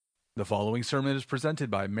The following sermon is presented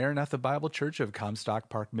by Maranatha Bible Church of Comstock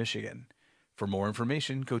Park, Michigan. For more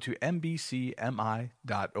information, go to mbcmi.org.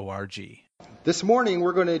 This morning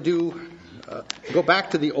we're going to go back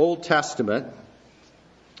to the Old Testament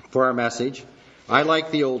for our message. I like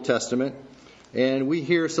the Old Testament, and we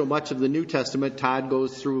hear so much of the New Testament. Todd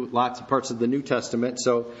goes through lots of parts of the New Testament,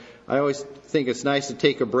 so I always think it's nice to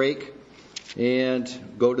take a break and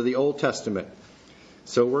go to the Old Testament.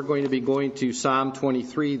 So we're going to be going to Psalm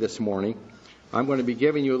 23 this morning. I'm going to be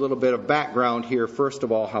giving you a little bit of background here first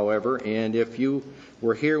of all, however, and if you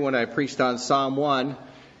were here when I preached on Psalm 1,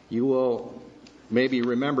 you will maybe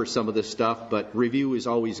remember some of this stuff, but review is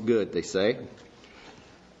always good, they say.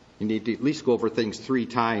 You need to at least go over things 3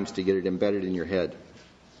 times to get it embedded in your head.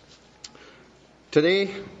 Today,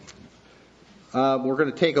 we're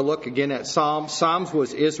going to take a look again at Psalms. Psalms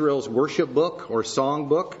was Israel's worship book or song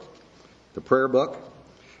book, the prayer book.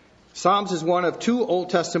 Psalms is one of 2 Old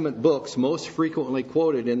Testament books most frequently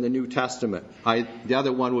quoted in the New Testament. The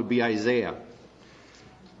other one would be Isaiah.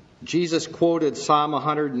 Jesus quoted Psalm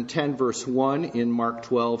 110 verse 1 in Mark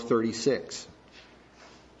 12:36.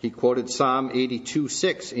 He quoted Psalm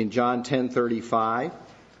 82:6 in John 10:35,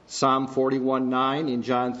 Psalm 41:9 in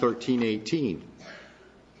John 13:18.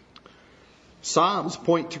 Psalms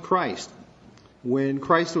point to Christ. When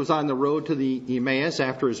Christ was on the road to the Emmaus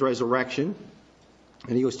after his resurrection,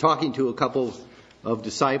 and he was talking to a couple of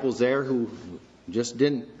disciples there who just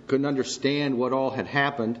couldn't understand what all had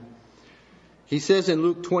happened. He says in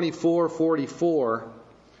Luke 24:44,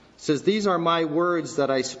 says, "These are my words that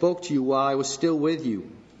I spoke to you while I was still with you,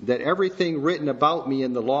 that everything written about me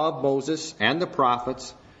in the law of Moses and the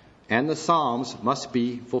prophets and the Psalms must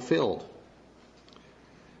be fulfilled."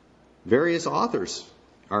 Various authors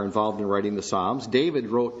are involved in writing the Psalms. David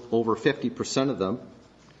wrote over 50% of them.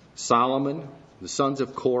 Solomon, the sons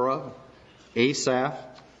of Korah, Asaph,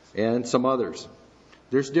 and some others.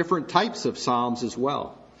 There's different types of Psalms as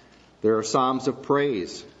well. There are Psalms of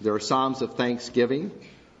praise. There are Psalms of thanksgiving.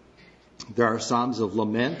 There are Psalms of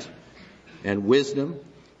lament and wisdom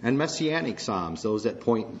and messianic Psalms, those that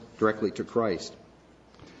point directly to Christ.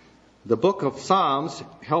 The book of Psalms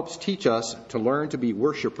helps teach us to learn to be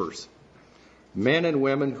worshipers, men and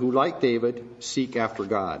women who, like David, seek after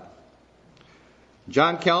God.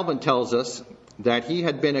 John Calvin tells us that he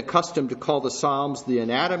had been accustomed to call the Psalms the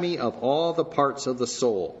anatomy of all the parts of the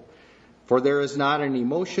soul, for there is not an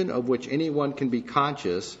emotion of which anyone can be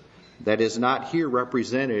conscious that is not here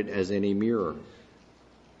represented as in a mirror.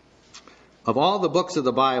 Of all the books of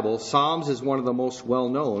the Bible, Psalms is one of the most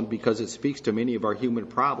well-known because it speaks to many of our human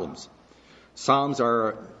problems. Psalms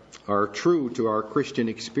are true to our Christian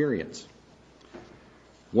experience.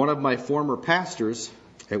 One of my former pastors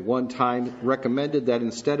at one time recommended that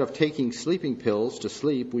instead of taking sleeping pills to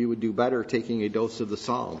sleep, we would do better taking a dose of the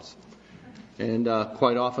Psalms. And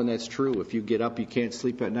quite often that's true. If you get up, you can't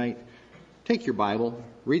sleep at night, take your Bible,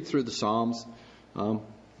 read through the Psalms,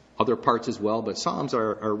 other parts as well, but Psalms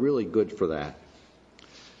are really good for that.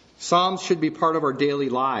 Psalms should be part of our daily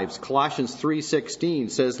lives. Colossians 3:16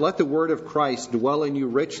 says, "Let the word of Christ dwell in you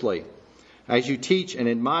richly, as you teach and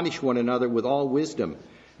admonish one another with all wisdom,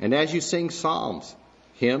 and as you sing psalms,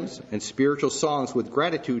 hymns, and spiritual songs with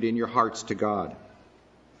gratitude in your hearts to God."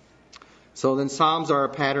 So then Psalms are a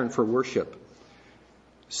pattern for worship.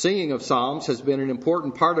 Singing of Psalms has been an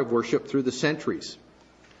important part of worship through the centuries.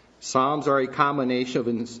 Psalms are a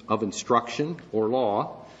combination of instruction or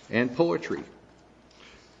law and poetry.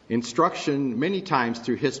 Instruction many times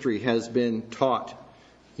through history has been taught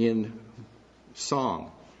in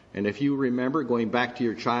song. And if you remember going back to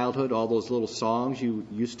your childhood, all those little songs you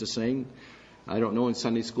used to sing, I don't know in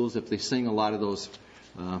Sunday schools if they sing a lot of those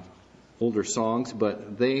older songs,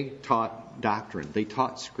 but they taught doctrine. They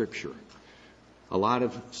taught Scripture. A lot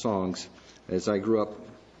of songs, as I grew up,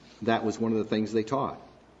 that was one of the things they taught.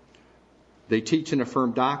 They teach and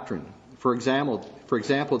affirm doctrine. For example,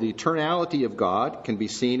 the eternality of God can be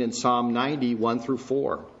seen in Psalm 90, 1 through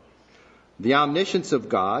 4. The omniscience of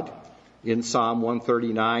God in Psalm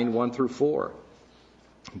 139, 1 through 4.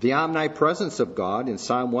 The omnipresence of God in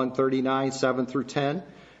Psalm 139, 7 through 10.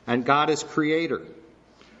 And God as creator.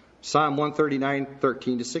 Psalm 139,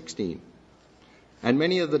 13 to 16. And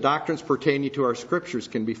many of the doctrines pertaining to our scriptures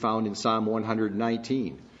can be found in Psalm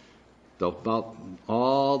 119. About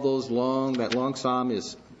all those that long psalm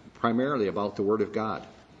is primarily about the Word of God.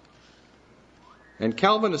 And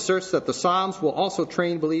Calvin asserts that the Psalms will also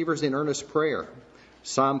train believers in earnest prayer.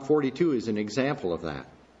 Psalm 42 is an example of that.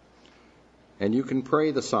 And you can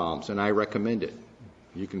pray the Psalms, and I recommend it.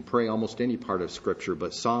 You can pray almost any part of Scripture,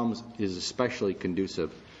 but Psalms is especially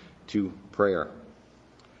conducive to prayer.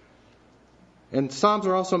 And Psalms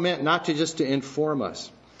are also meant not just to inform us.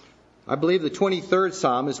 I believe the 23rd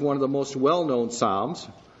Psalm is one of the most well-known Psalms.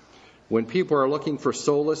 When people are looking for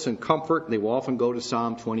solace and comfort, they will often go to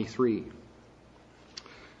Psalm 23.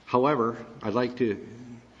 However, I'd like to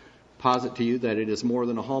posit to you that it is more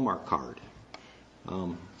than a Hallmark card.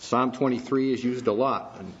 Psalm 23 is used a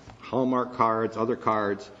lot in Hallmark cards, other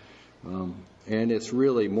cards, and it's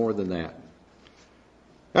really more than that.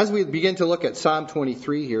 As we begin to look at Psalm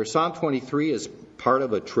 23 here, Psalm 23 is part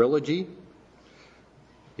of a trilogy.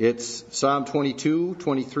 It's Psalm 22,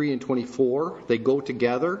 23, and 24. They go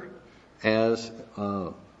together as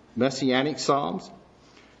messianic psalms.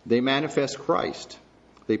 They manifest Christ.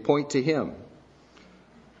 They point to Him.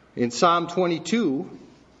 In Psalm 22,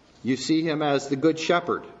 you see Him as the Good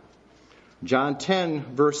Shepherd. John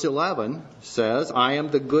 10, verse 11 says, I am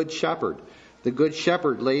the Good Shepherd. The Good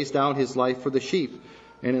Shepherd lays down His life for the sheep.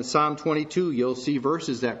 And in Psalm 22, you'll see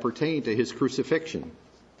verses that pertain to His crucifixion.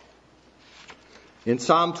 In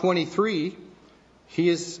Psalm 23, He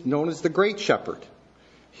is known as the Great Shepherd.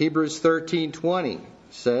 Hebrews 13:20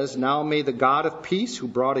 says, Now may the God of peace, who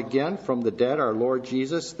brought again from the dead our Lord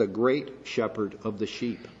Jesus, the great shepherd of the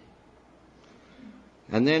sheep.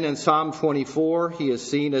 And then in Psalm 24, He is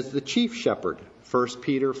seen as the chief shepherd. 1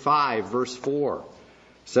 Peter 5, verse 4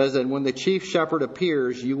 says, And when the chief shepherd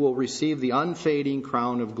appears, you will receive the unfading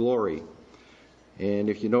crown of glory. And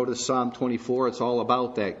if you notice Psalm 24, it's all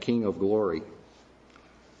about that King of glory.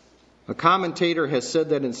 A commentator has said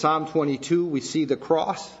that in Psalm 22 we see the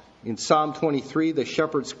cross, in Psalm 23 the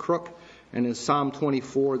shepherd's crook, and in Psalm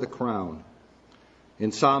 24 the crown.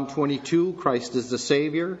 In Psalm 22 Christ is the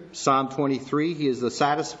Savior, Psalm 23 He is the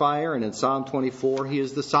satisfier, and in Psalm 24 He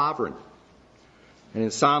is the sovereign. And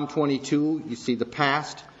in Psalm 22 you see the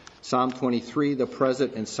past, Psalm 23 the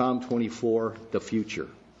present, and Psalm 24 the future.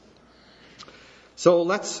 So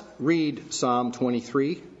let's read Psalm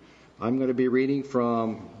 23. I'm going to be reading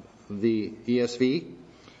from the ESV,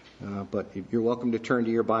 but you're welcome to turn to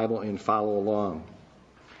your Bible and follow along.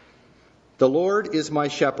 The Lord is my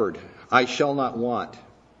shepherd, I shall not want.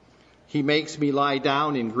 He makes me lie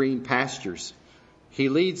down in green pastures. He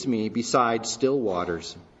leads me beside still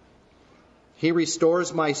waters. He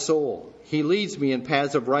restores my soul. He leads me in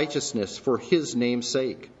paths of righteousness for His name's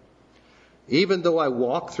sake. Even though I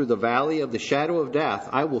walk through the valley of the shadow of death,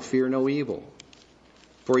 I will fear no evil,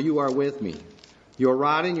 for You are with me. Your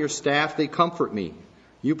rod and your staff, they comfort me.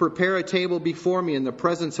 You prepare a table before me in the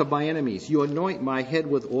presence of my enemies. You anoint my head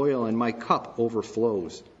with oil, and my cup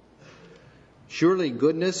overflows. Surely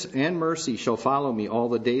goodness and mercy shall follow me all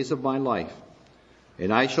the days of my life,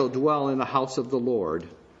 and I shall dwell in the house of the Lord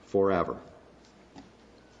forever.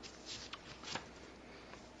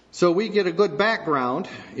 So we get a good background.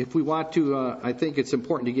 If we want to, I think it's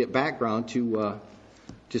important to get background to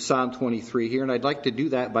Psalm 23 here, and I'd like to do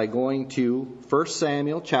that by going to 1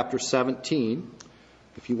 Samuel chapter 17.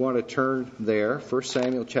 If you want to turn there, 1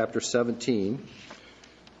 Samuel chapter 17,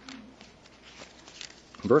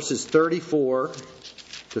 verses 34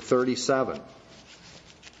 to 37.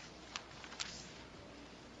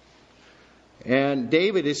 And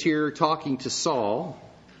David is here talking to Saul,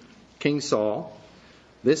 King Saul.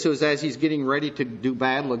 This was as he's getting ready to do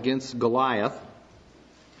battle against Goliath.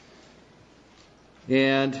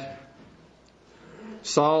 And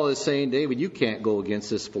Saul is saying, David, you can't go against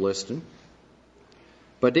this Philistine.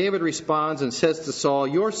 But David responds and says to Saul,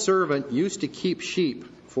 Your servant used to keep sheep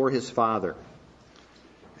for his father.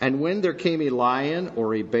 And when there came a lion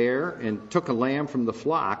or a bear and took a lamb from the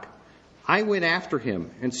flock, I went after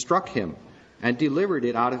him and struck him and delivered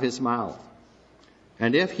it out of his mouth.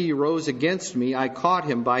 And if he rose against me, I caught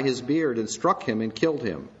him by his beard and struck him and killed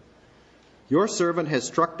him. Your servant has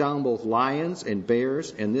struck down both lions and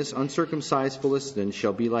bears, and this uncircumcised Philistine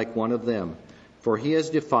shall be like one of them, for he has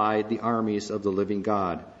defied the armies of the living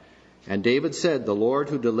God. And David said, The Lord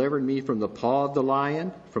who delivered me from the paw of the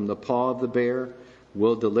lion, from the paw of the bear,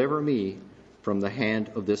 will deliver me from the hand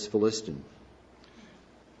of this Philistine.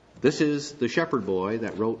 This is the shepherd boy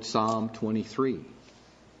that wrote Psalm 23.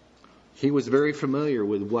 He was very familiar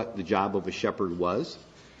with what the job of a shepherd was.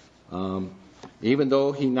 Even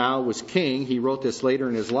though he now was king, he wrote this later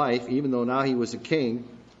in his life, even though now he was a king,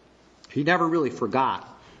 he never really forgot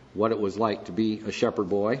what it was like to be a shepherd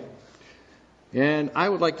boy. And I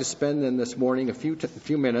would like to spend then this morning a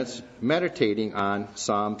few minutes meditating on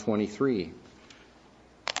Psalm 23.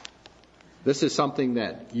 This is something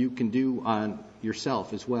that you can do on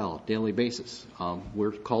yourself as well, daily basis.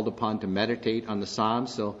 We're called upon to meditate on the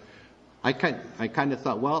Psalms, so I kind of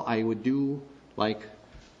thought, well, I would do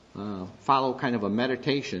follow kind of a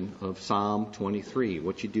meditation of Psalm 23,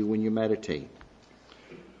 what you do when you meditate.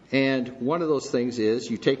 And one of those things is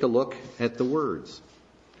you take a look at the words.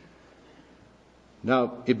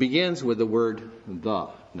 Now, it begins with the word the.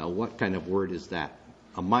 Now, what kind of word is that?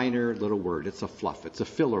 A minor little word. It's a fluff. It's a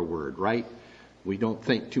filler word, right? We don't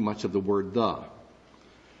think too much of the word the.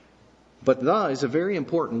 But the is a very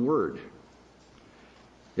important word.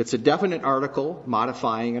 It's a definite article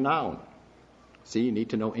modifying a noun. See, you need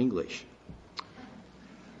to know English.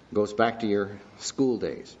 Goes back to your school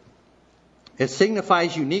days. It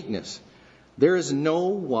signifies uniqueness. There is no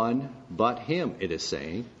one but him, it is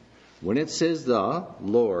saying. When it says the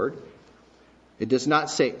Lord, it does not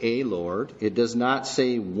say a Lord. It does not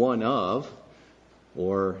say one of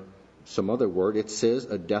or some other word. It says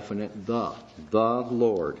a definite the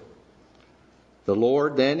Lord. The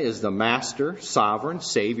Lord then is the master, sovereign,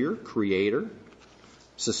 savior, creator,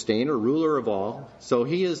 sustainer, ruler of all. So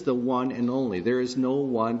he is the one and only. There is no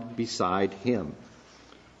one beside him.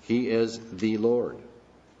 He is the Lord.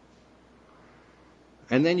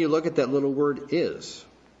 And then you look at that little word is.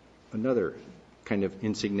 Another kind of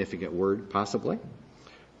insignificant word, possibly.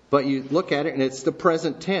 But you look at it and it's the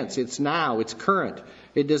present tense. It's now. It's current.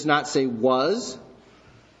 It does not say was,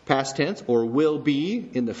 past tense, or will be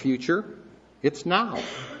in the future. It's now.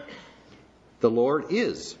 The Lord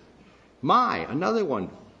is. My, another one.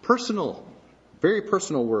 Personal. Very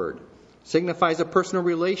personal word. Signifies a personal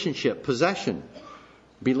relationship, possession.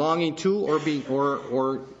 Belonging to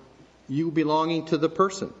or you belonging to the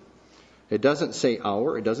person. It doesn't say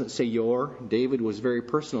our. It doesn't say your. David was very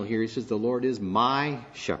personal here. He says, the Lord is my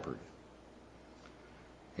shepherd.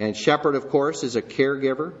 And shepherd, of course, is a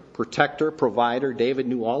caregiver, protector, provider. David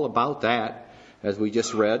knew all about that, as we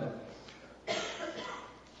just read.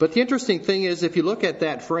 But the interesting thing is, if you look at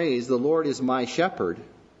that phrase, the Lord is my shepherd,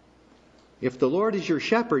 if the Lord is your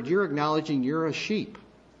shepherd, you're acknowledging you're a sheep.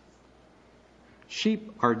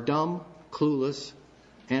 Sheep are dumb, clueless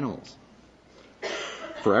animals.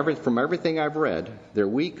 From everything I've read, they're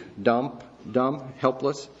weak, dumb,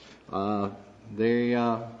 helpless.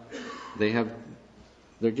 They're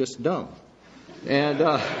just dumb, and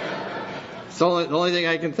it's the only thing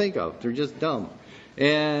I can think of. They're just dumb.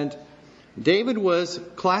 And David was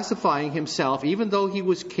classifying himself, even though he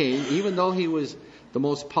was king, even though he was the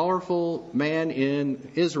most powerful man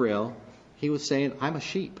in Israel, he was saying, "I'm a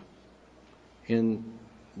sheep." In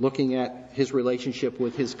looking at his relationship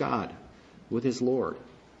with his God, with his Lord.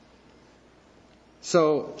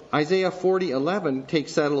 So Isaiah 40:11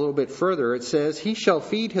 takes that a little bit further. It says, he shall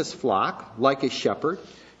feed his flock like a shepherd.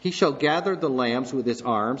 He shall gather the lambs with his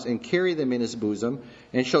arms and carry them in his bosom,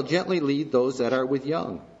 and shall gently lead those that are with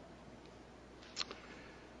young.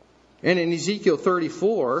 And in Ezekiel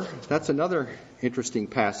 34, that's another interesting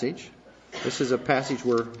passage. This is a passage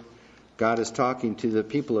where God is talking to the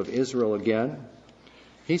people of Israel again.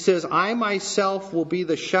 He says, I myself will be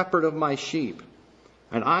the shepherd of my sheep.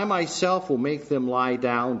 And I myself will make them lie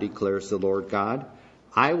down, declares the Lord God.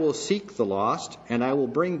 I will seek the lost, and I will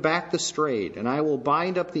bring back the strayed, and I will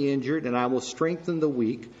bind up the injured, and I will strengthen the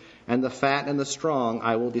weak, and the fat and the strong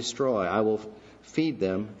I will destroy. I will feed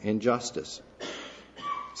them in justice.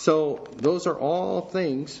 So those are all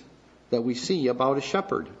things that we see about a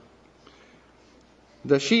shepherd.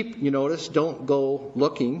 The sheep, you notice, don't go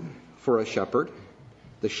looking for a shepherd.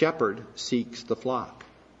 The shepherd seeks the flock.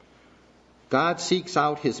 God seeks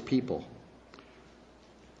out his people.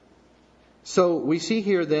 So we see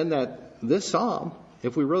here then that this psalm,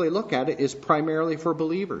 if we really look at it, is primarily for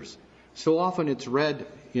believers. So often it's read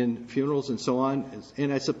in funerals and so on,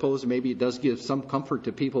 and I suppose maybe it does give some comfort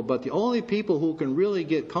to people, but the only people who can really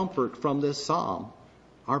get comfort from this psalm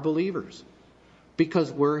are believers,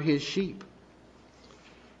 because we're his sheep.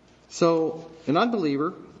 So an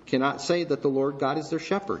unbeliever cannot say that the Lord God is their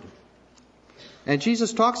shepherd. And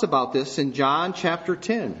Jesus talks about this in John chapter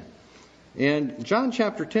 10. And John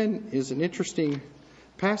chapter 10 is an interesting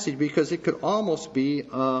passage because it could almost be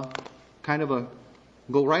go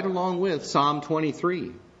right along with Psalm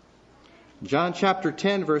 23. John chapter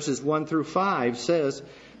 10 verses 1 through 5 says,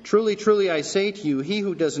 Truly, truly, I say to you, he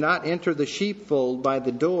who does not enter the sheepfold by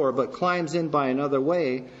the door, but climbs in by another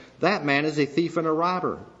way, that man is a thief and a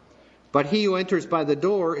robber. But he who enters by the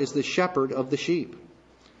door is the shepherd of the sheep.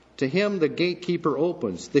 To him the gatekeeper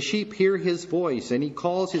opens. The sheep hear his voice, and he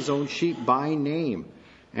calls his own sheep by name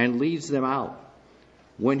and leads them out.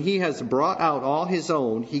 When he has brought out all his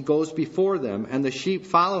own, he goes before them, and the sheep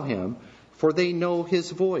follow him, for they know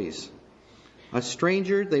his voice. A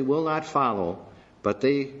stranger they will not follow, but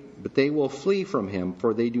they will flee from him,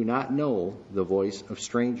 for they do not know the voice of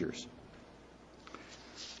strangers.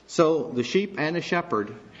 So the sheep and the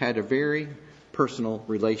shepherd had a very personal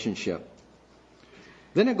relationship.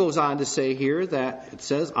 Then it goes on to say here that it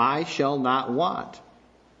says, I shall not want.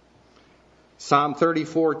 Psalm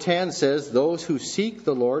 34:10 says, those who seek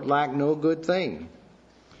the Lord lack no good thing.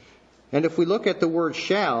 And if we look at the word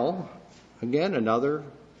shall, again, another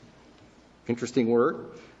interesting word.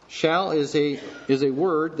 Shall is a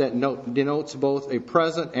word that denotes both a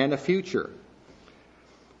present and a future.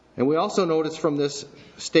 And we also notice from this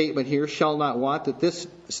statement here, shall not want, that this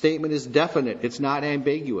statement is definite. It's not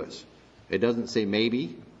ambiguous. It doesn't say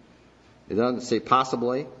maybe. It doesn't say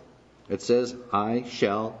possibly. It says, I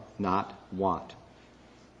shall not want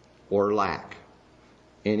or lack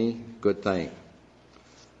any good thing.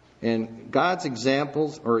 And God's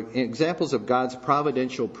examples of God's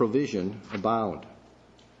providential provision abound.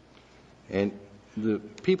 And the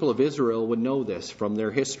people of Israel would know this from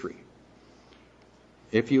their history.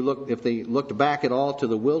 If they looked back at all to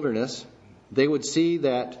the wilderness, they would see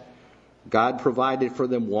that God provided for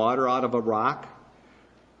them water out of a rock,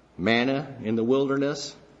 manna in the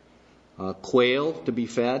wilderness, quail to be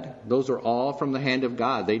fed. Those are all from the hand of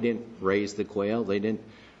God. They didn't raise the quail. They didn't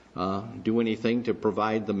do anything to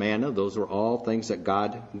provide the manna. Those were all things that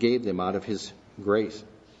God gave them out of His grace.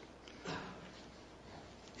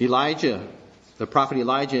 Elijah, the prophet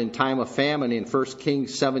Elijah, in time of famine in 1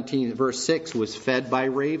 Kings 17 verse 6 was fed by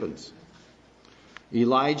ravens.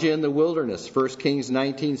 Elijah in the wilderness, 1 Kings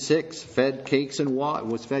 19:6, was fed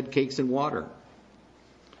cakes and water.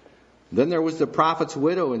 Then there was the prophet's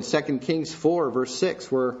widow in 2 Kings 4 verse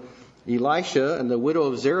 6, where Elisha and the widow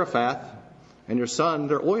of Zarephath and her son,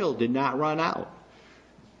 their oil did not run out.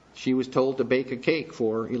 She was told to bake a cake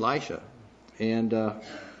for Elisha. And,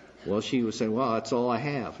 she was saying, well, that's all I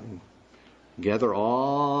have. And gather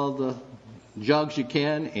all the jugs you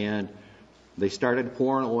can, and they started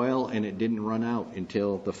pouring oil, and it didn't run out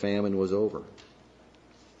until the famine was over.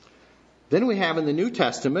 Then we have in the New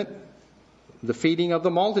Testament the feeding of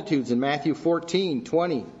the multitudes in Matthew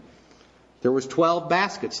 14:20. There was 12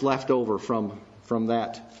 baskets left over from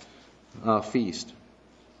that feast.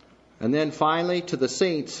 And then finally to the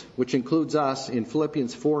saints, which includes us, in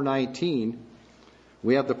Philippians 4:19,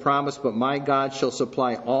 we have the promise, but my God shall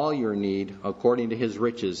supply all your need according to His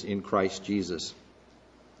riches in Christ Jesus.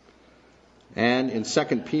 And in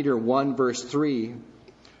 2 Peter 1 verse 3,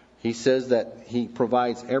 he says that He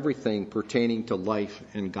provides everything pertaining to life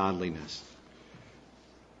and godliness.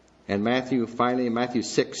 And Matthew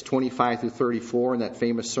 6:25 through 34, in that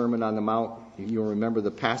famous Sermon on the Mount, you'll remember the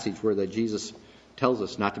passage where that Jesus tells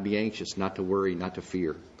us not to be anxious, not to worry, not to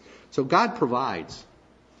fear. So God provides.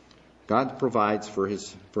 God provides for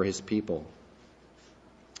His people.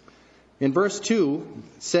 In verse 2,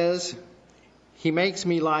 it says, He makes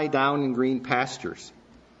me lie down in green pastures.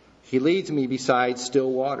 He leads me beside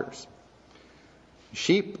still waters.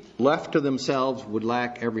 Sheep left to themselves would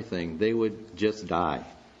lack everything. They would just die,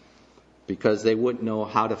 because they wouldn't know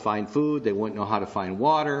how to find food. They wouldn't know how to find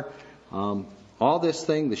water. All this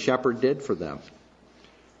thing the shepherd did for them.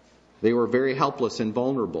 They were very helpless and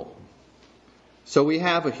vulnerable. So we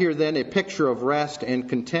have here then a picture of rest and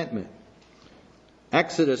contentment.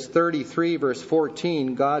 Exodus 33 verse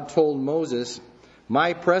 14, God told Moses,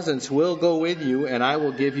 my presence will go with you, and I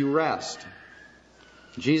will give you rest.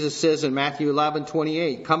 Jesus says in Matthew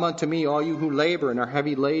 11:28, come unto me, all you who labor and are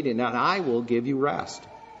heavy laden, and I will give you rest.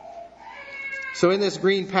 So in this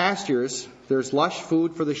green pastures, there's lush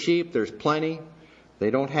food for the sheep. There's plenty. They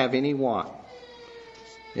don't have any want.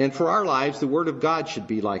 And for our lives, the Word of God should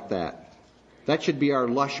be like that. That should be our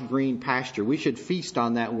lush green pasture. We should feast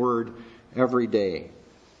on that Word every day.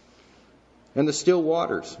 And the still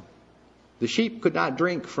waters. The sheep could not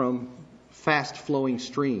drink from fast-flowing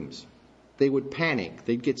streams. They would panic.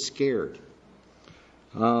 They'd get scared.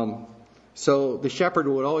 So the shepherd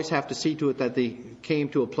would always have to see to it that they came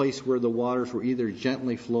to a place where the waters were either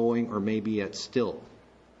gently flowing or maybe at still.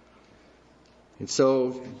 And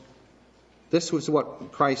so this was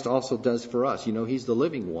what Christ also does for us. You know, He's the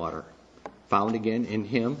living water, found again in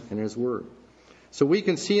Him and His Word. So we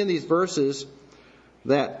can see in these verses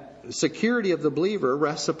that the security of the believer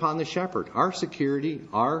rests upon the shepherd. Our security,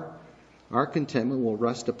 our contentment will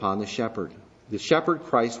rest upon the shepherd. The shepherd,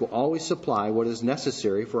 Christ, will always supply what is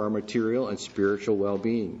necessary for our material and spiritual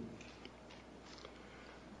well-being.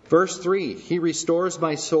 Verse 3, He restores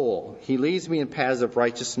my soul. He leads me in paths of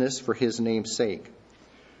righteousness for His name's sake.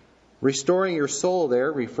 Restoring your soul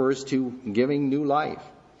there refers to giving new life.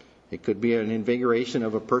 It could be an invigoration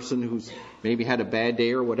of a person who's maybe had a bad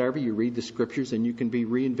day or whatever. You read the Scriptures and you can be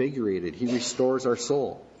reinvigorated. He restores our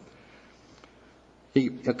soul. He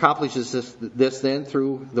accomplishes this then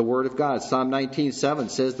through the Word of God. Psalm 19:7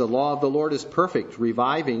 says, "The law of the Lord is perfect,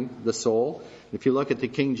 reviving the soul." If you look at the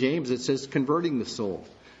King James, it says converting the soul.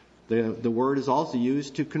 The word is also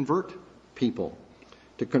used to convert people,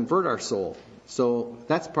 to convert our soul. So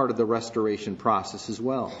that's part of the restoration process as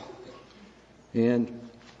well. And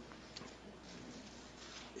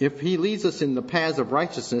if He leads us in the paths of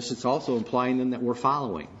righteousness, it's also implying then that we're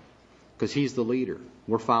following, because He's the leader.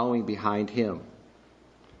 We're following behind Him.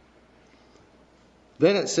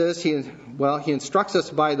 Then it says He instructs us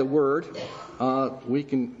by the Word. We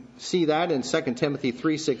can see that in 2 Timothy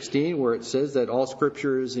 3:16, where it says that all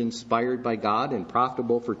Scripture is inspired by God and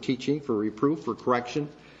profitable for teaching, for reproof, for correction,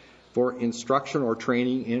 for instruction or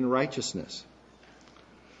training in righteousness.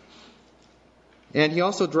 And He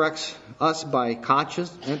also directs us by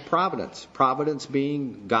conscience and providence. Providence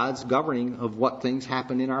being God's governing of what things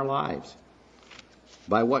happen in our lives,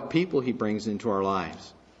 by what people He brings into our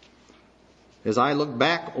lives. As I look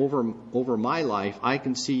back over my life, I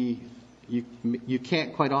can see, you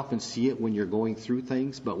can't quite often see it when you're going through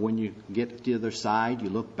things, but when you get to the other side, you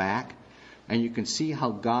look back and you can see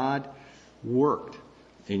how God worked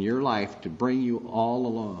in your life to bring you all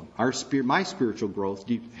along. My spiritual growth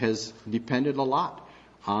has depended a lot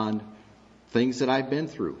on things that I've been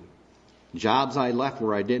through. Jobs I left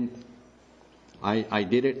where I did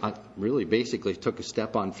it, really basically took a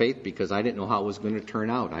step on faith because I didn't know how it was going to turn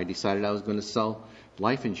out. I decided I was going to sell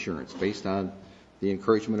life insurance based on the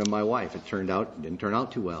encouragement of my wife. It didn't turn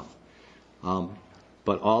out too well.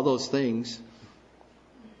 But all those things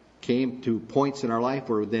came to points in our life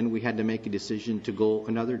where then we had to make a decision to go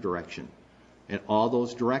another direction. And all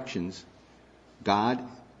those directions, God,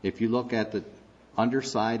 if you look at the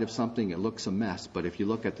underside of something, it looks a mess. But if you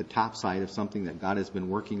look at the top side of something that God has been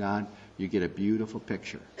working on, you get a beautiful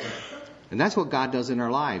picture. And that's what God does in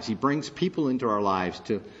our lives. He brings people into our lives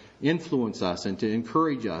to influence us and to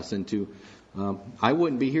encourage us. And to I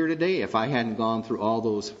wouldn't be here today if I hadn't gone through all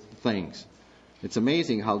those things. It's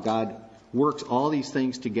amazing how God works all these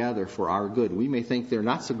things together for our good. We may think they're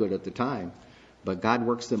not so good at the time, but God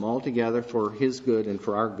works them all together for His good and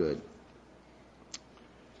for our good.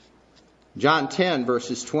 John 10,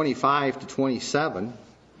 verses 25 to 27.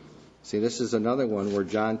 See, this is another one where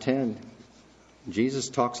John 10, Jesus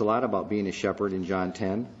talks a lot about being a shepherd in John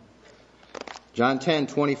 10. John 10,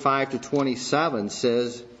 25 to 27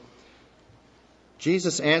 says,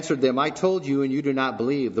 Jesus answered them, "I told you, and you do not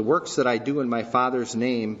believe. The works that I do in my Father's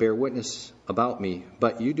name bear witness about me,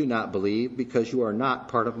 but you do not believe because you are not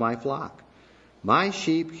part of my flock. My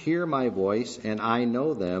sheep hear my voice, and I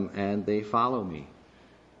know them, and they follow me."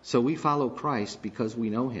 So we follow Christ because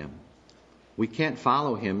we know Him. We can't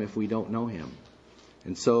follow Him if we don't know Him.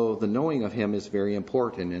 And so the knowing of Him is very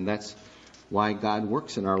important, and that's why God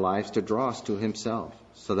works in our lives to draw us to Himself,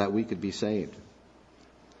 so that we could be saved.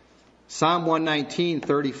 Psalm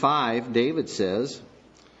 119:35,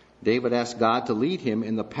 David asked God to lead him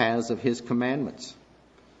in the paths of His commandments.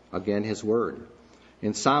 Again, His Word.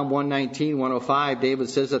 In Psalm 119:105, David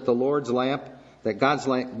says that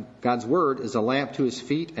God's Word is a lamp to His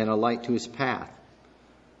feet and a light to His path.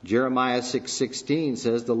 Jeremiah 6:16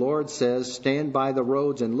 says, the Lord says, "Stand by the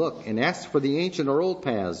roads and look, and ask for the ancient or old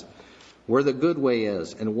paths, where the good way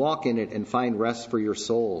is, and walk in it and find rest for your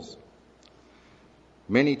souls."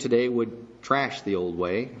 Many today would trash the old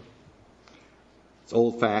way. It's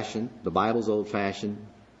old-fashioned. The Bible's old-fashioned.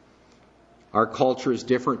 Our culture is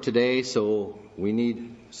different today, so we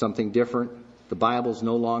need something different. The Bible's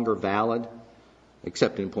no longer valid,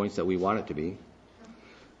 except in points that we want it to be.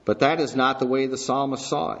 But that is not the way the psalmist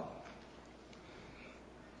saw it.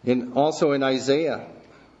 And also in Isaiah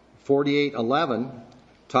 48:11,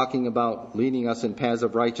 talking about leading us in paths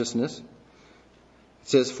of righteousness, it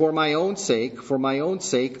says, for my own sake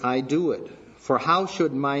I do it. For how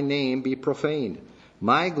should my name be profaned?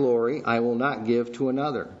 My glory I will not give to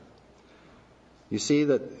another. You see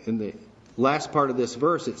that in the last part of this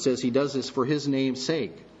verse, it says He does this for His name's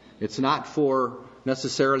sake. It's not for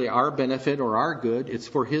necessarily our benefit or our good. It's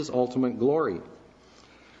for His ultimate glory.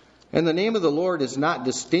 And the name of the Lord is not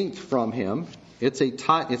distinct from Him.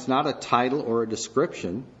 It's not a title or a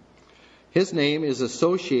description. His name is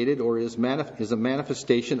associated or is a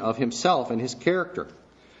manifestation of Himself and His character.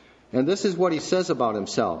 And this is what He says about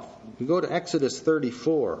Himself. We go to Exodus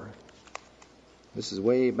 34. This is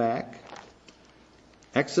way back.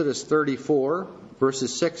 Exodus 34,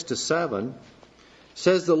 verses 6 to 7,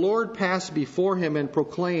 says, the Lord passed before him and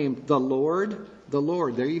proclaimed, the Lord, the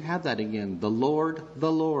Lord. There you have that again. The Lord,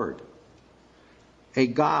 the Lord. A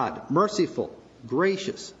God, merciful,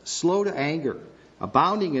 gracious, slow to anger,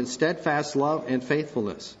 abounding in steadfast love and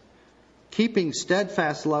faithfulness, keeping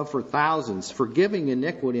steadfast love for thousands, forgiving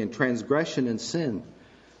iniquity and transgression and sin,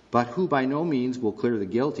 but who by no means will clear the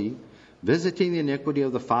guilty, visiting the iniquity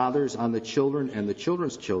of the fathers on the children and the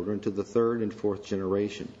children's children to the third and fourth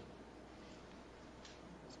generation.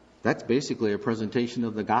 That's basically a presentation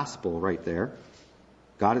of the gospel right there.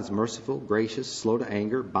 God is merciful, gracious, slow to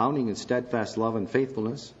anger, abounding in steadfast love and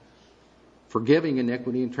faithfulness, forgiving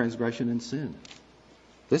iniquity and transgression and sin.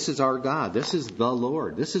 This is our God. This is the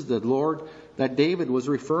Lord. This is the Lord that David was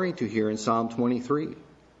referring to here in Psalm 23.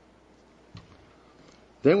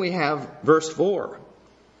 Then we have verse 4.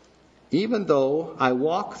 Even though I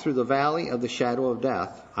walk through the valley of the shadow of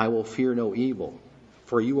death, I will fear no evil.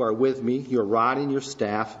 For you are with me, your rod and your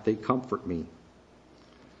staff, they comfort me.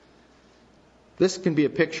 This can be a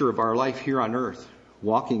picture of our life here on earth,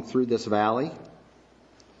 walking through this valley.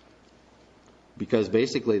 Because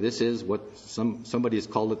basically this is what somebody has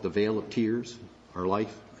called it the vale of tears, our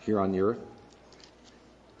life here on the earth.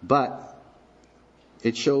 But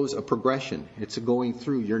it shows a progression. It's a going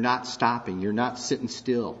through. You're not stopping. You're not sitting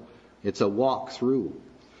still. It's a walk through.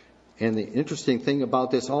 And the interesting thing about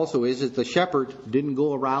this also is that the shepherd didn't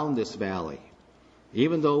go around this valley.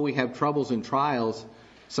 Even though we have troubles and trials,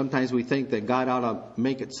 sometimes we think that God ought to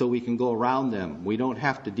make it so we can go around them. We don't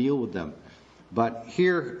have to deal with them. But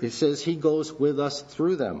here it says he goes with us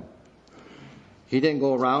through them. He didn't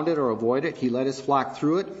go around it or avoid it. He led his flock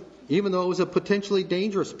through it, even though it was a potentially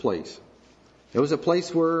dangerous place. It was a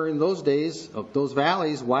place where in those days, of those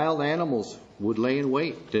valleys, wild animals would lay in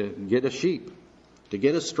wait to get a sheep, to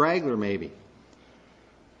get a straggler maybe.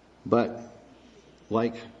 But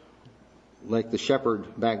like the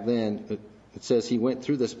shepherd back then, it says he went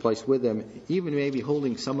through this place with them, even maybe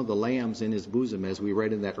holding some of the lambs in his bosom, as we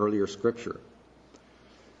read in that earlier scripture.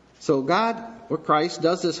 So God, or Christ,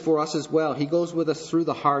 does this for us as well. He goes with us through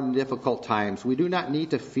the hard and difficult times. We do not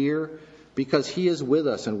need to fear because he is with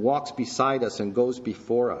us and walks beside us and goes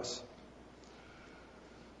before us.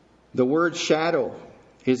 The word shadow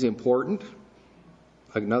is important.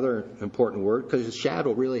 Another important word, because a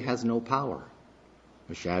shadow really has no power.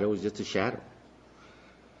 A shadow is just a shadow.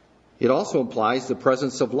 It also implies the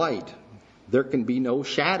presence of light. There can be no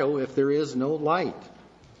shadow if there is no light.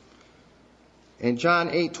 And John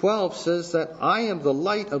 8:12 says that I am the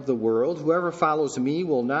light of the world. Whoever follows me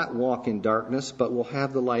will not walk in darkness, but will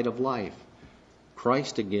have the light of life.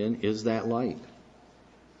 Christ, again, is that light.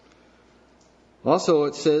 Also,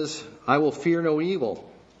 it says, I will fear no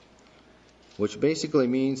evil, which basically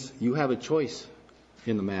means you have a choice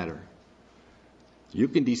in the matter. You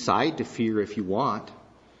can decide to fear if you want,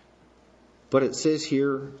 but it says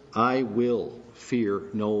here, I will fear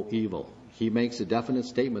no evil. He makes a definite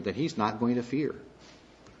statement that he's not going to fear.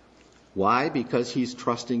 Why? Because he's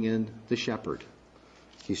trusting in the shepherd.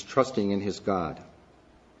 He's trusting in his God.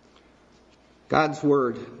 God's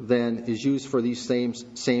word, then, is used for these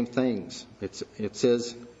same things. It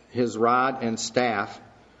says, his rod and staff,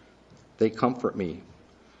 they comfort me.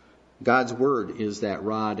 God's word is that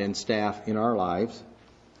rod and staff in our lives.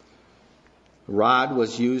 Rod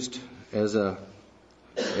was used as a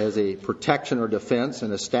protection or defense,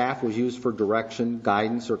 and a staff was used for direction,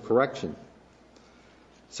 guidance, or correction.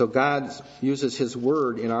 So God uses his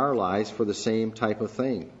word in our lives for the same type of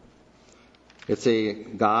thing. It's a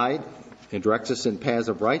guide. It directs us in paths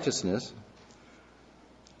of righteousness.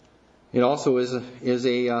 It also is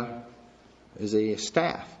a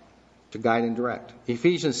staff to guide and direct.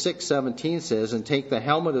 Ephesians 6:17 says, and take the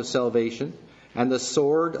helmet of salvation and the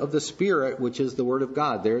sword of the Spirit, which is the word of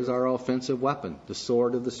God. There's our offensive weapon, the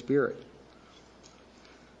sword of the Spirit.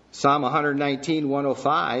 Psalm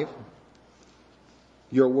 119:105,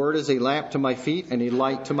 your word is a lamp to my feet and a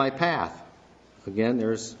light to my path. Again,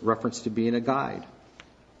 there's reference to being a guide.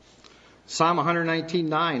 Psalm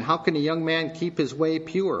 119:9, how can a young man keep his way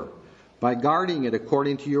pure? By guarding it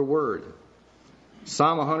according to your word.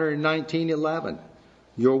 Psalm 119:11,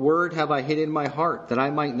 your word have I hid in my heart, that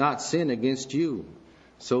I might not sin against you.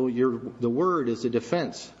 So the word is a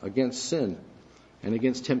defense against sin and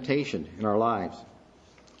against temptation in our lives.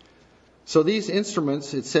 So these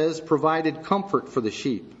instruments, it says, provided comfort for the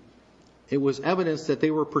sheep. It was evidence that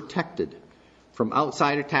they were protected from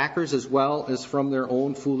outside attackers as well as from their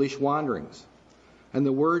own foolish wanderings. And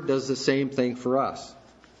the word does the same thing for us.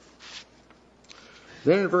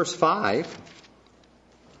 Then in verse 5,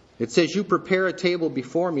 it says, you prepare a table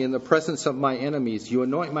before me in the presence of my enemies. You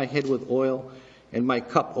anoint my head with oil, and my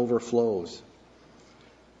cup overflows.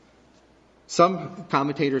 Some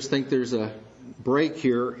commentators think there's a break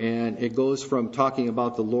here, and it goes from talking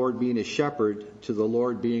about the Lord being a shepherd to the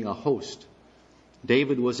Lord being a host.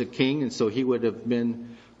 David was a king, and so he would have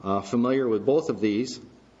been familiar with both of these.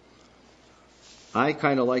 I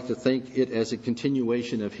kind of like to think it as a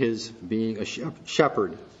continuation of his being a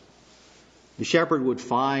shepherd. The shepherd would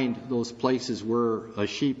find those places where a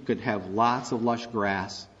sheep could have lots of lush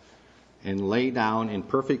grass and lay down in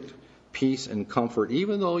perfect peace and comfort,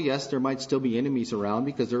 even though, yes, there might still be enemies around,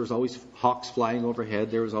 because there was always hawks flying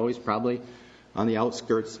overhead. There was always probably on the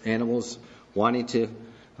outskirts animals wanting to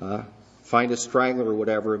find a straggler or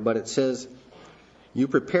whatever. But it says, you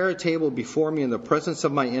prepare a table before me in the presence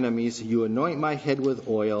of my enemies. You anoint my head with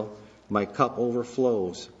oil. My cup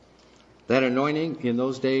overflows. That anointing, in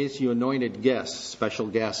those days, you anointed guests, special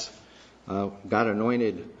guests, got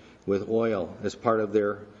anointed with oil as part of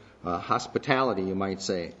their hospitality, you might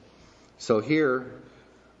say. So here,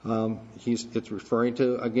 it's referring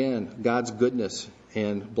to, again, God's goodness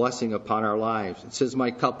and blessing upon our lives. It says,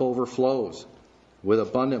 my cup overflows with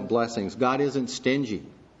abundant blessings. God isn't stingy.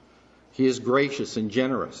 He is gracious and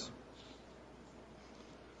generous.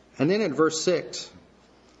 And then in verse 6,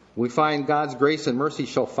 we find God's grace and mercy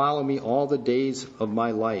shall follow me all the days of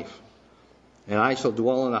my life, and I shall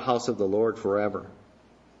dwell in the house of the Lord forever.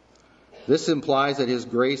 This implies that his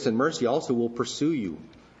grace and mercy also will pursue you.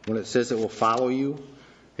 When it says it will follow you,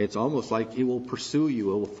 it's almost like it will pursue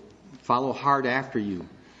you. It will follow hard after you.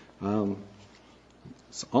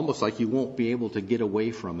 It's almost like you won't be able to get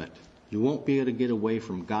away from it. You won't be able to get away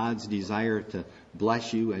from God's desire to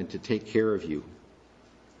bless you and to take care of you.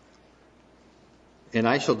 And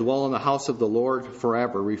I shall dwell in the house of the Lord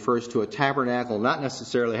forever refers to a tabernacle, not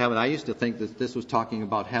necessarily heaven. I used to think that this was talking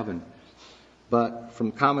about heaven. But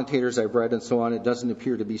from commentators I've read and so on, it doesn't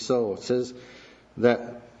appear to be so. It says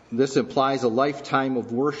that this implies a lifetime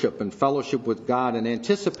of worship and fellowship with God and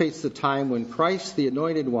anticipates the time when Christ, the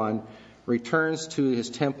Anointed One, returns to his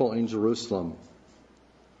temple in Jerusalem.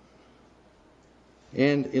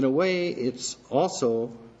 And in a way, it's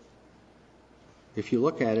also, if you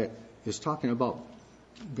look at it, it's talking about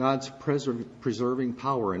God's preserving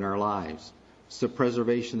power in our lives. It's the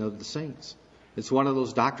preservation of the saints. It's one of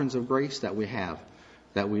those doctrines of grace that we have,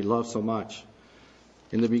 that we love so much.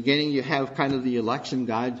 In the beginning, you have kind of the election,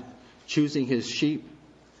 God choosing his sheep.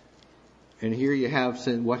 And here you have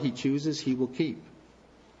saying what he chooses, he will keep.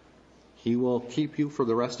 He will keep you for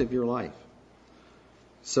the rest of your life.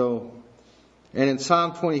 So, and in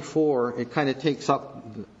Psalm 24, it kind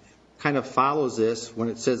of follows this when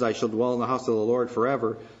it says, I shall dwell in the house of the Lord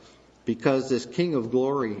forever, because this King of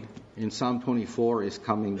glory in Psalm 24 is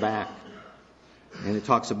coming back. And it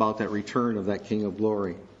talks about that return of that King of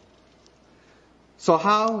glory. So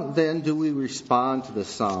how then do we respond to the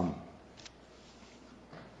psalm?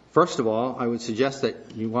 First of all, I would suggest that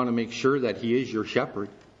you want to make sure that he is your shepherd,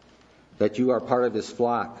 that you are part of his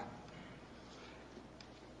flock.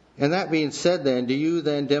 And that being said then, do you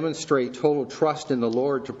then demonstrate total trust in the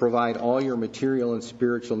Lord to provide all your material and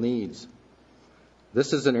spiritual needs?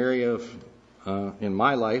 This is an area in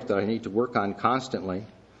my life that I need to work on constantly.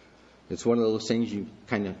 It's one of those things you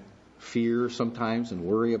kind of fear sometimes and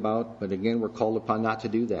worry about. But again, we're called upon not to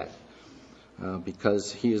do that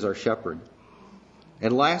because he is our shepherd.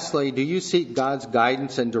 And lastly, do you seek God's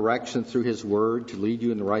guidance and direction through his word to lead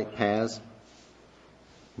you in the right paths?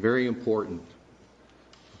 Very important.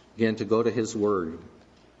 Again, to go to his word.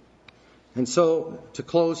 And so, to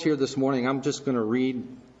close here this morning, I'm just going to read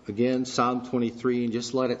again Psalm 23 and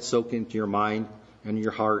just let it soak into your mind and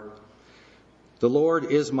your heart. The Lord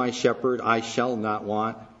is my shepherd, I shall not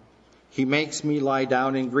want. He makes me lie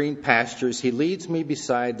down in green pastures. He leads me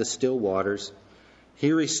beside the still waters.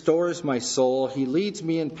 He restores my soul. He leads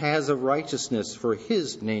me in paths of righteousness for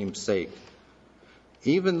his name's sake.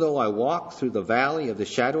 Even though I walk through the valley of the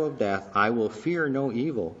shadow of death, I will fear no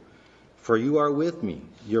evil, for you are with me.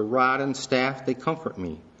 Your rod and staff, they comfort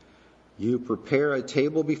me. You prepare a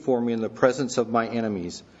table before me in the presence of my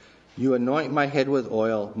enemies. You anoint my head with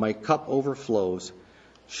oil. My cup overflows.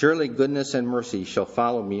 Surely goodness and mercy shall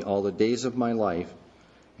follow me all the days of my life,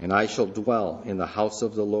 and I shall dwell in the house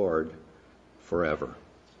of the Lord forever.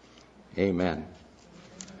 Amen.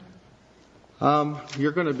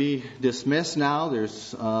 You're going to be dismissed now.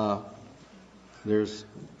 There's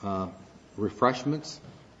refreshments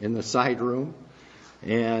in the side room.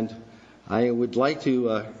 And I would like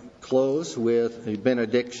to close with a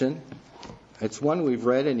benediction. It's one we've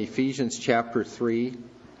read in Ephesians chapter 3.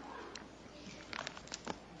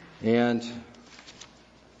 And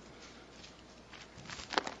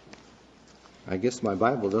I guess my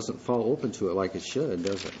Bible doesn't fall open to it like it should,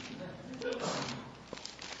 does it?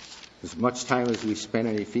 As much time as we spent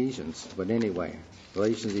in Ephesians. But anyway,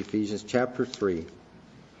 Galatians, Ephesians chapter 3.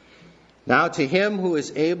 Now to him who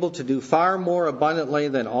is able to do far more abundantly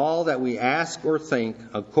than all that we ask or think,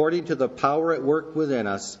 according to the power at work within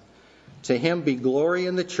us, To him be glory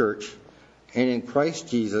in the church and in Christ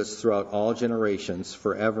Jesus throughout all generations,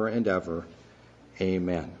 forever and ever.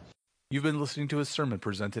 Amen. You've been listening to a sermon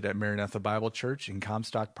presented at Maranatha Bible Church in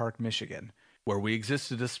Comstock Park, Michigan, where we exist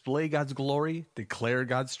to display God's glory, declare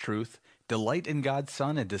God's truth, delight in God's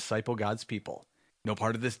Son, and disciple God's people. No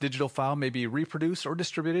part of this digital file may be reproduced or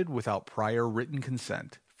distributed without prior written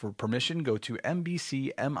consent. For permission, go to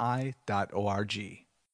mbcmi.org.